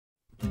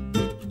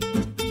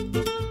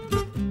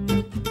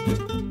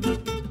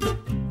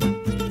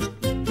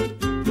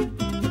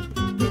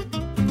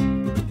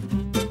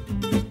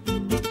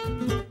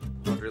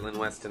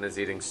Weston is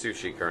eating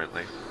sushi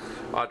currently.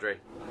 Audrey,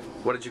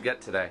 what did you get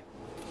today?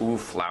 Ooh,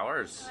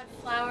 flowers. I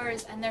got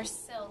flowers, and they're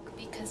silk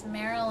because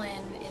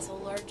Marilyn is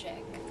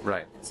allergic.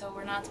 Right. And so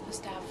we're not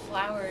supposed to have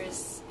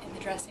flowers in the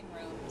dressing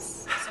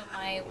rooms. So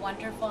my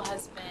wonderful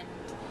husband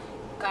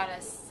got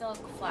us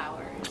silk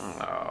flowers.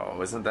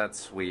 Oh, isn't that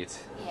sweet?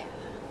 Yeah.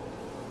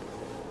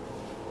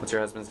 What's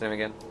your husband's name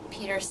again?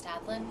 Peter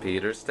Stadlin.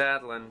 Peter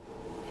Stadlin.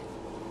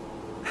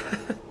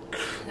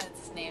 That's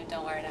his name,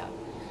 don't wear it out.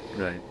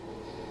 Right.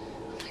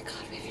 Oh my god,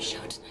 we have a show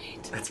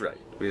tonight. That's right.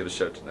 We have a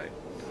show tonight.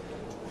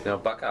 Now,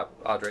 buck up,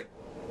 Audrey.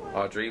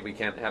 Audrey, we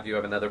can't have you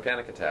have another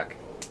panic attack.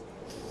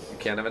 You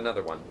can't have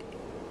another one.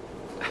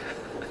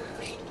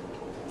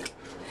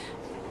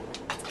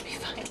 It's gonna be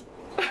fine.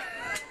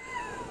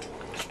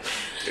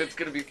 It's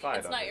gonna be fine.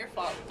 It's not your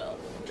fault, Bill.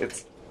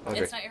 It's Audrey.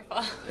 It's not your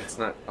fault. It's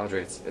not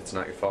Audrey. It's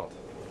not your fault.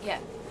 Yeah,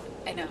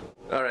 I know.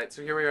 All right,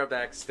 so here we are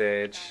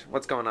backstage.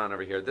 What's going on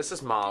over here? This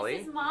is Molly.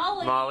 This is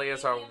Molly. Molly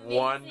is our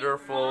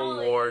wonderful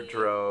Molly.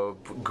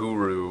 wardrobe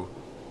guru.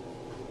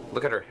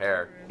 Look at her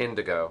hair,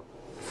 indigo.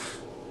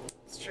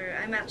 It's true.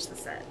 I match the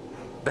set.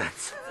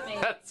 That's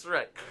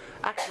right.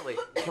 Actually,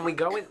 can we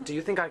go in? Do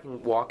you think I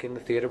can walk in the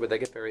theater? Would they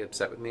get very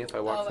upset with me if I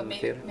walked in the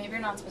theater? Maybe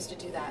you're not supposed to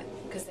do that,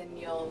 because then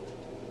you'll...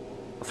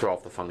 Throw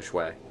off the feng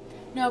shui.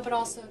 No, but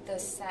also the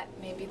set,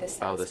 maybe the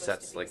set. Oh, the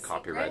set's like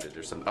copyrighted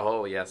or something.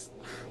 Oh, yes.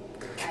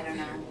 I don't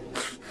know.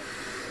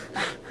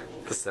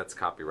 The set's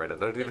copyrighted.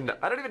 I don't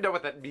even know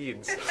what that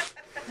means.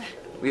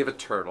 We have a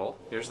turtle.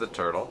 Here's the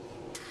turtle.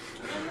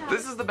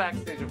 This is the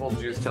backstage of Old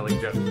Jews Telling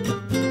Jokes.